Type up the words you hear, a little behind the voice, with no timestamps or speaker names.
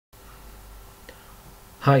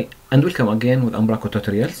Hi and welcome again with Umbraco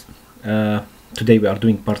tutorials. Today we are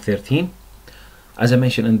doing part 13. As I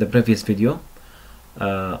mentioned in the previous video,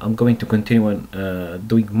 I'm going to continue on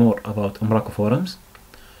doing more about Umbraco forums.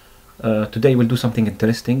 Today we'll do something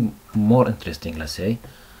interesting, more interesting, let's say.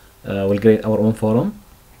 We'll create our own forum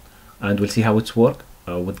and we'll see how it's work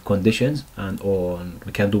with conditions and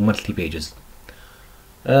we can do multi-pages.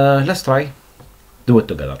 Let's try do it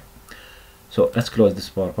together. So let's close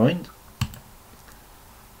this PowerPoint.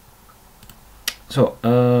 So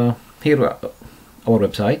here we are, our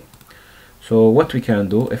website. So what we can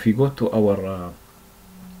do, if you go to our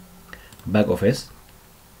back office,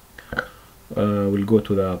 we'll go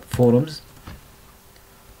to the forums.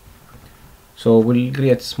 So we'll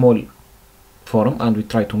create a small forum and we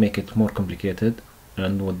try to make it more complicated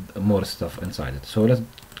and with more stuff inside it. So let's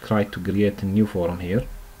try to create a new forum here.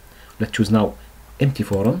 Let's choose now empty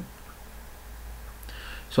forum.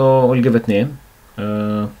 So we'll give it name.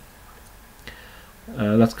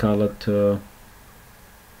 Let's call it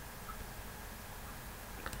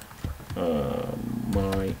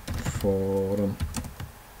my forum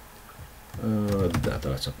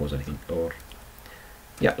data, I suppose, anything, or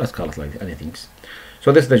yeah, let's call it like anything.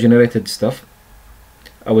 So this is the generated stuff.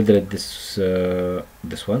 I will delete this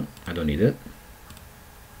this one, I don't need it.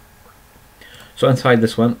 So inside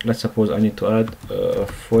this one, let's suppose I need to add a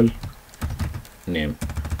full name.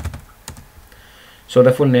 So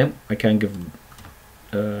the full name I can give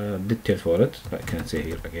detail for it. I can say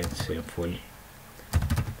here again, same full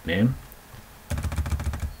name,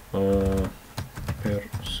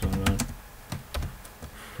 personal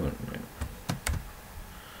full name.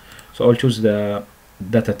 So I'll choose the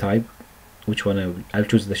data type, which one I'll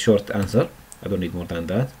choose the short answer. I don't need more than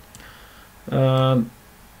that.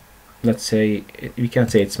 Let's say we can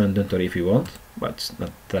say it's mandatory if you want, but it's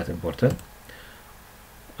not that important.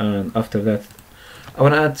 And after that, I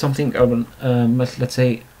want to add something. Let's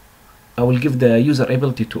say I will give the user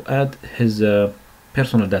ability to add his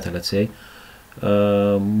personal data, let's say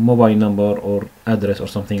mobile number or address or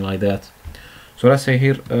something like that. So let's say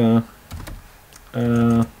here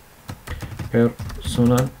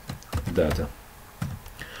personal data.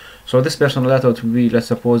 So this personal data would be, let's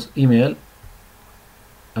suppose, email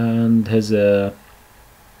and his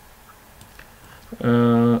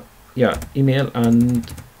yeah, email and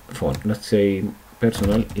phone. Let's say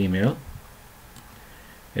personal email.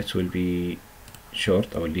 It will be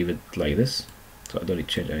short. I will leave it like this, so I don't need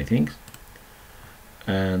to change anything.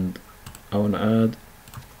 And I want to add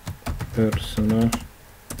personal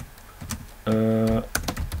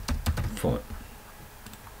phone.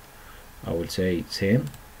 I will say same.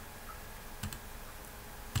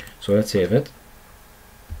 So let's save it.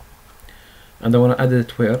 And I want to add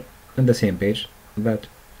it where? In the same page, but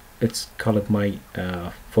it's called my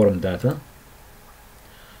forum data.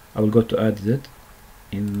 I will go to add it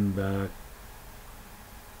in the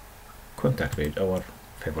contact page, our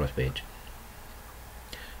favorite page.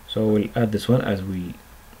 So we'll add this one as we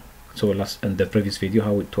saw last in the previous video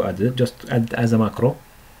how to add it. Just add it as a macro.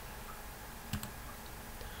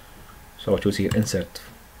 So I choose here insert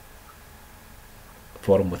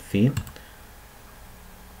forum with theme.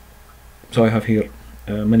 So I have here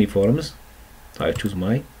many forums. So I choose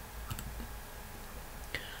my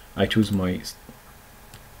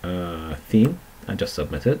theme and just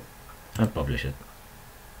submit it and publish it.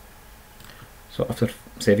 So after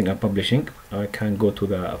saving and publishing, I can go to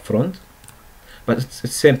the front, but it's at the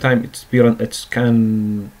same time it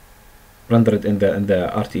can render it in the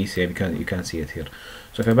RTE. You can see it here.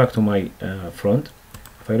 So if I back to my front,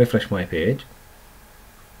 if I refresh my page,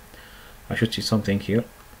 I should see something here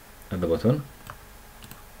at the bottom.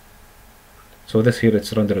 So this here,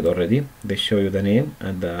 it's rendered already. They show you the name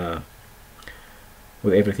and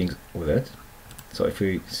with everything with it. So if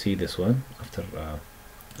we see this one after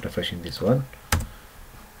refreshing this one,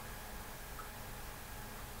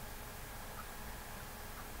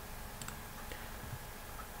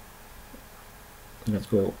 let's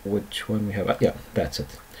go which one we have. Yeah, that's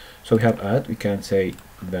it. So we have add, we can say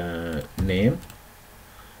the name,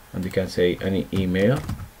 and we can say any email,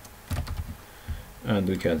 and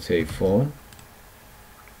we can say phone,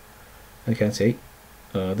 and we can say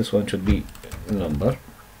this one should be number.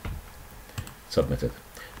 Submitted.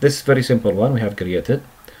 This very simple one we have created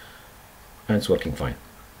and it's working fine.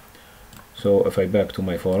 So if I back to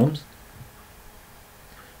my forums,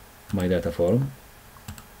 my data forum,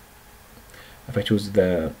 if I choose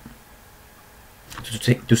the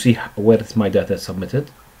to see where is my data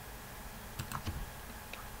submitted,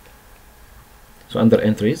 so under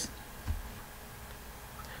entries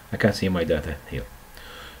I can see my data here.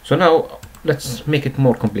 So now let's make it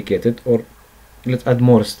more complicated, or let's add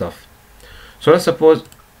more stuff. So let's suppose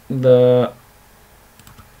the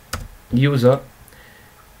user,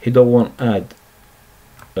 he don't want to add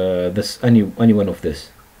this any one of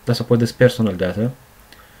this. Let's suppose this personal data.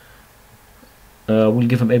 We'll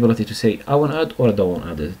give him ability to say I want to add or I don't want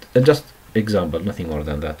to add it. Just example, nothing more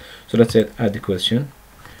than that. So let's say add the question.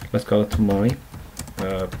 Let's call it my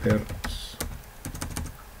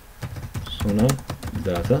personal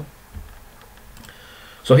data.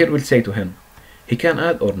 So here we'll say to him he can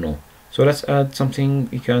add or no. So let's add something.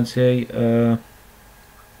 You can say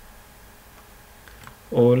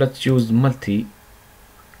or let's use multi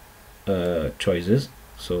choices.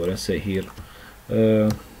 So let's say here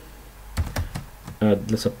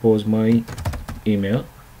add, let's suppose my email,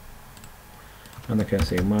 and I can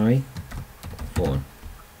say my phone.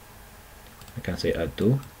 I can say add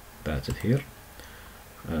to, that's it here,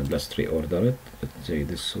 and let's reorder it. Let's say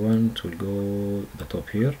this one will go the top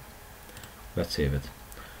here. Let's save it.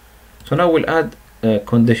 So now we'll add a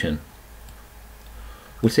condition.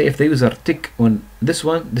 We'll say if the user tick on this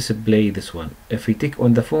one, display this one. If he tick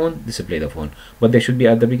on the phone, display the phone. But they should be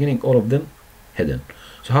at the beginning, all of them hidden.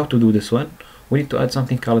 So how to do this one? We need to add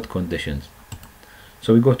something called conditions.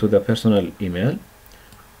 So we go to the personal email,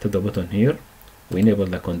 to the button here, we enable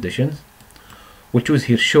the conditions. We choose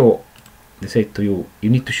here show. They say to you, you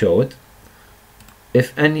need to show it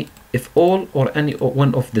if all or any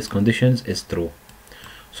one of these conditions is true.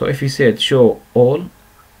 So if you said show all,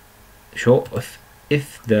 show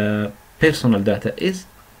if the personal data is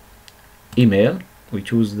email, we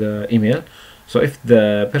choose the email. So if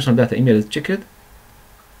the personal data email is checked,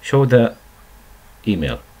 show the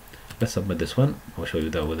email. Let's submit this one. I'll show you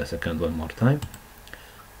that with the second one more time.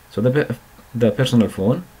 So the personal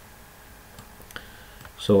phone.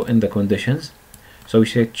 So in the conditions, so we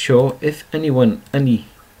should show if any one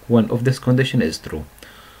of this condition is true.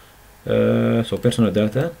 So personal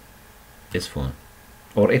data is phone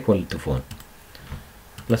or equal to phone.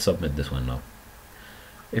 Let's submit this one now.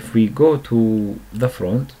 If we go to the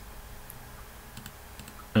front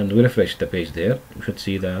and we refresh the page there, we should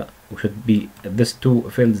see that we should be these two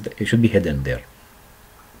fields, it should be hidden there.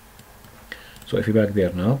 So if you back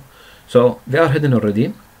there now, so they are hidden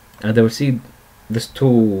already, and they will see these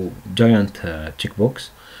two giant checkbox.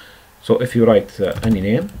 So if you write any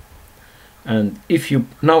name, and if you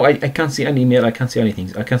now I can't see any email, I can't see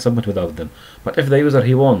anything, I can submit without them. But if the user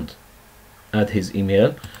he won't add his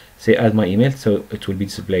email, say add my email, so it will be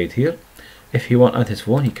displayed here. If he won't add his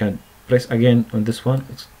phone, he can press again on this one,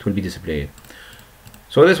 it will be displayed.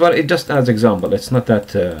 So this one, it just as example, it's not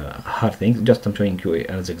that hard thing, just I'm showing you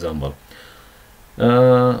as example.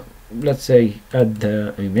 Let's say add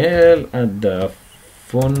the email, add the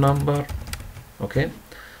phone number, okay,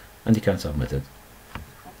 and you can submit it.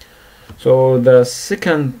 So the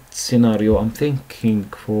second scenario, I'm thinking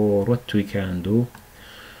for what we can do.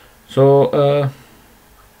 So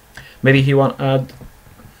maybe he want add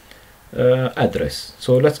address.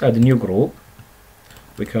 So let's add a new group.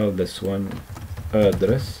 We call this one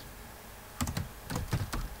address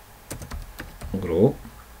group.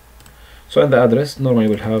 So in the address, normally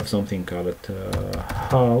we'll have something called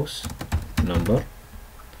house number.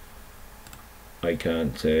 I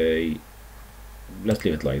can say, let's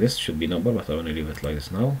leave it like this, should be number, but I want to leave it like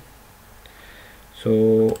this now.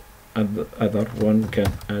 So the other one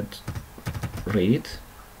can add read,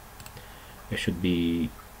 it should be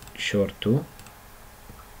short too,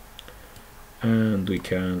 and we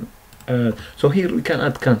can add, so here we can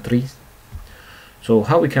add countries. So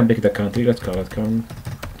how we can pick the country? Let's call it country.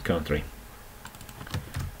 Country.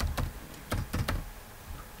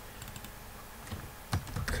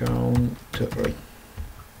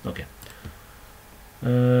 Okay.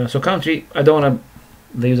 So country, I don't want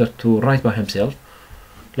the user to write by himself.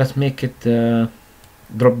 Let's make it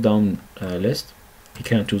drop down list. He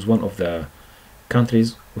can choose one of the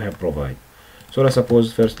countries we have provided. So let's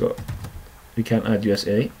suppose first we can add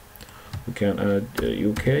USA, we can add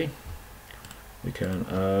UK, we can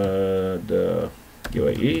add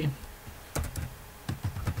UAE,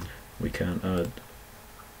 we can add,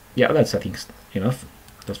 yeah, that's I think enough,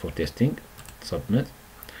 that's for testing. Submit.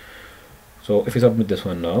 So if we submit this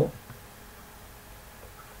one now,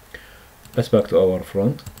 let's back to our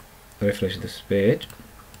front, refresh this page,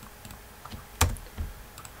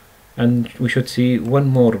 and we should see one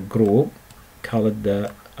more group called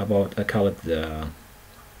the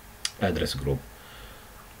address group.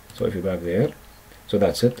 So if you back there, so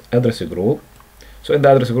that's it, address group. So in the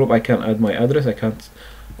address group I can add my address, I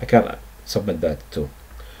can submit that too.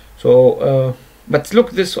 So but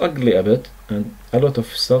look this ugly a bit, and a lot of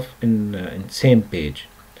stuff in same page.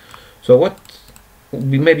 So what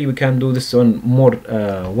maybe we can do this on more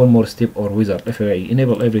one more step or wizard. If I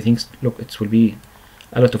enable everything, look, it will be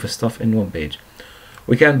a lot of stuff in one page.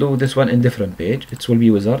 We can do this one in different page. It will be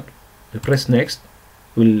wizard. You press next,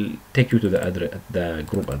 will take you to the address, the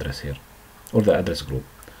group address here, or the address group.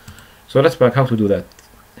 So let's back how to do that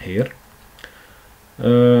here.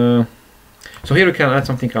 So here we can add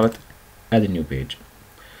something called add a new page.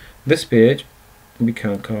 This page we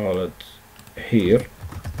can call it here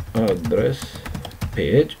address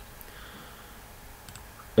page,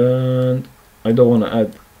 and I don't want to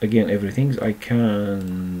add again everything. I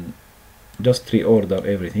can just reorder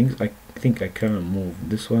everything. I think I can move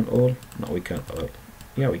this one all. No, we can't.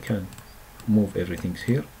 Yeah, we can move everything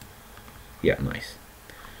here. Yeah, nice.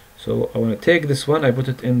 So I want to take this one, I put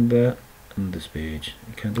it in this page.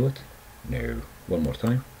 You can do it? No. One more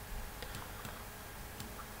time.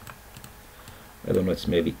 I don't know,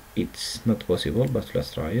 maybe it's not possible, but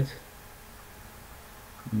let's try it.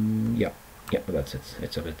 Yeah, that's it.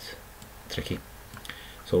 It's a bit tricky.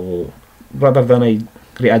 So rather than I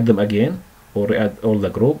re-add them again or re-add all the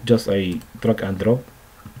group, just I drag and drop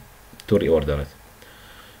to reorder it.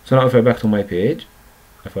 So now if I back to my page,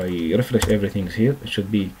 if I refresh everything here, it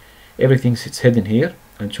should be everything sits hidden here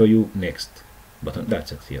and show you next button.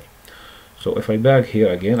 That's it here. So if I back here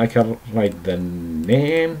again, I can write the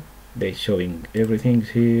name. They showing everything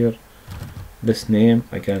here. This name,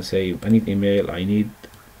 I can say I need email, I need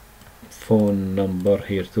phone number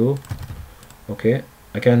here too. Okay,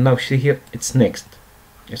 I can now see here it's next.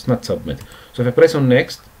 It's not submit. So if I press on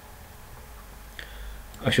next,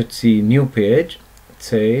 I should see new page. It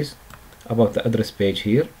says about the address page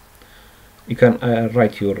here. You can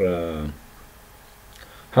write your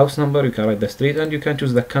house number, you can write the street, and you can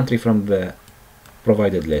choose the country from the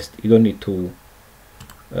provided list. You don't need to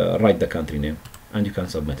write the country name, and you can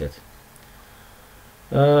submit it.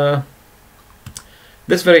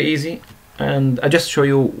 This is very easy, and I just show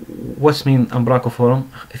you what's mean Umbraco forum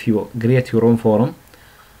if you create your own forum,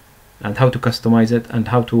 and how to customize it, and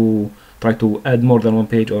how to try to add more than one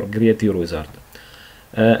page or create your wizard.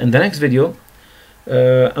 In the next video,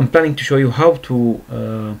 I'm planning to show you how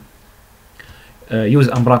to use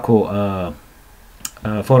Umbraco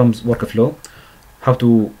forums workflow, how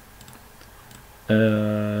to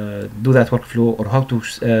do that workflow, or how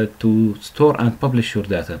to store and publish your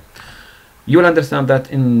data. You will understand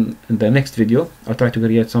that in the next video. I'll try to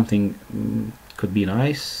create something could be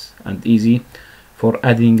nice and easy for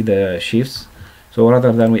adding the shifts. So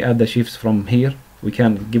rather than we add the shifts from here, we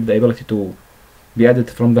can give the ability to be added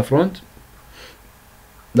from the front.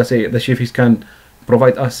 Let's say the shift can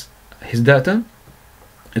provide us his data.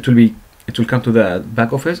 It will come to the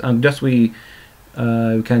back office, and just we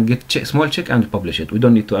can get small check and publish it. We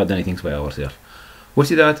don't need to add anything by ourselves. We'll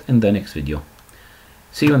see that in the next video.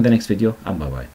 See you in the next video, and bye bye.